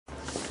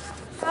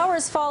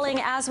Showers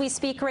falling as we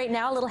speak right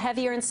now, a little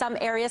heavier in some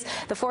areas.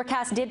 The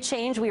forecast did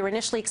change. We were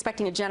initially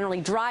expecting a generally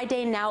dry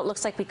day. Now it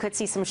looks like we could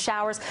see some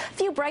showers. A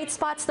few bright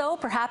spots, though,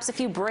 perhaps a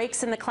few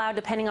breaks in the cloud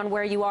depending on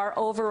where you are.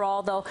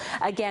 Overall, though,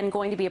 again,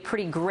 going to be a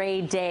pretty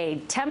gray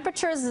day.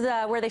 Temperatures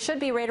where they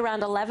should be right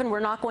around 11. We're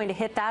not going to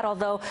hit that,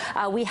 although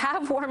we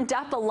have warmed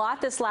up a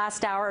lot this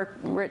last hour.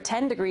 We're at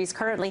 10 degrees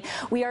currently.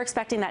 We are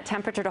expecting that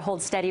temperature to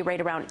hold steady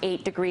right around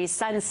 8 degrees.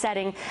 Sun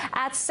setting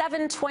at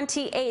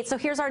 7:28. So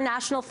here's our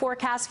national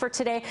forecast for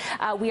today.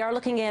 We are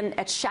looking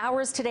at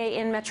showers today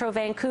in Metro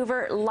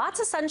Vancouver.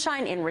 Lots of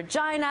sunshine in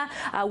Regina.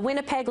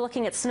 Winnipeg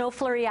looking at snow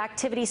flurry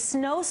activity.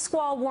 Snow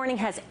squall warning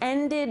has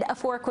ended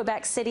for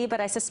Quebec City, but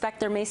I suspect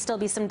there may still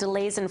be some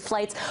delays in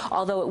flights,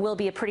 although it will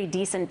be a pretty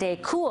decent day.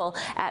 Cool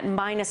at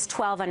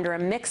 -12 under a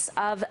mix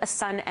of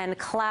sun and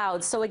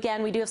clouds. So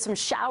again, we do have some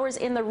showers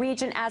in the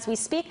region as we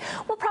speak.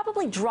 We'll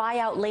probably dry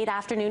out late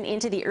afternoon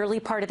into the early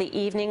part of the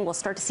evening. We'll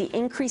start to see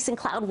increasing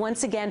cloud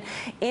once again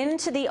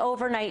into the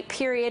overnight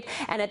period,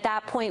 and at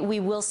that point we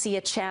will see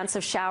a chance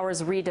of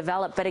showers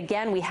redevelop. But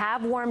again, we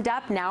have warmed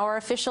up. Now our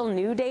official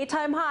new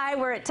daytime high,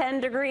 we're at 10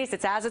 degrees.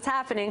 It's as it's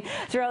happening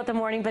throughout the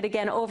morning, but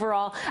again,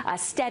 overall a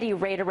steady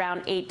rate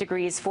around 8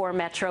 degrees for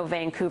Metro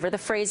Vancouver. The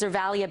Fraser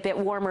Valley a bit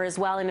warmer as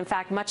well, and in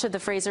fact much of the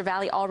Fraser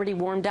Valley already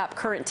warmed up.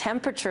 Current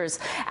temperatures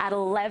at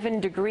 11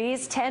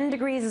 degrees. 10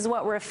 degrees is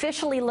what we're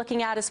officially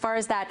looking at as far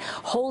as that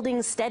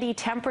holding steady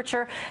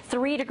temperature.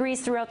 3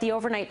 degrees throughout the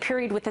overnight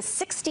period with a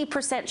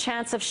 60%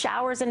 chance of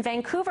showers. In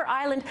Vancouver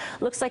Island,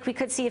 looks like we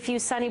could see a few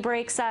sunny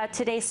breaks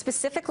today,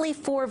 specifically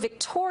for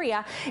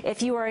Victoria.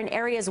 If you are in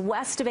areas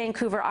west of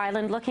Vancouver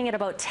Island, looking at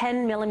about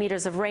 10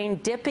 millimeters of rain,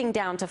 dipping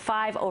down to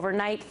 5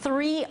 overnight,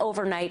 3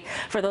 overnight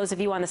for those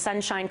of you on the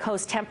Sunshine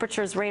Coast.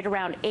 Temperatures right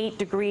around 8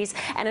 degrees,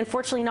 and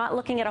unfortunately not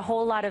looking at a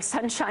whole lot of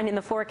sunshine in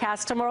the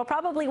forecast tomorrow.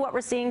 Probably what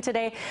we're seeing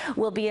today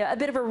will be a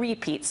bit of a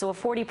repeat, so a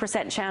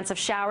 40% chance of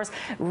showers.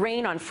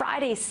 Rain on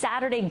Friday,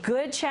 Saturday,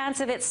 good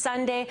chance of it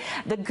Sunday.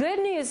 The good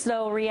news,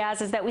 though,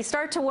 Riaz, is that we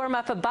start to warm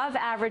up above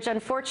average.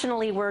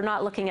 Unfortunately, we're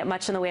not looking at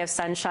much in the way of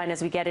sunshine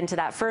as we get into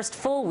that first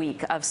full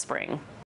week of spring.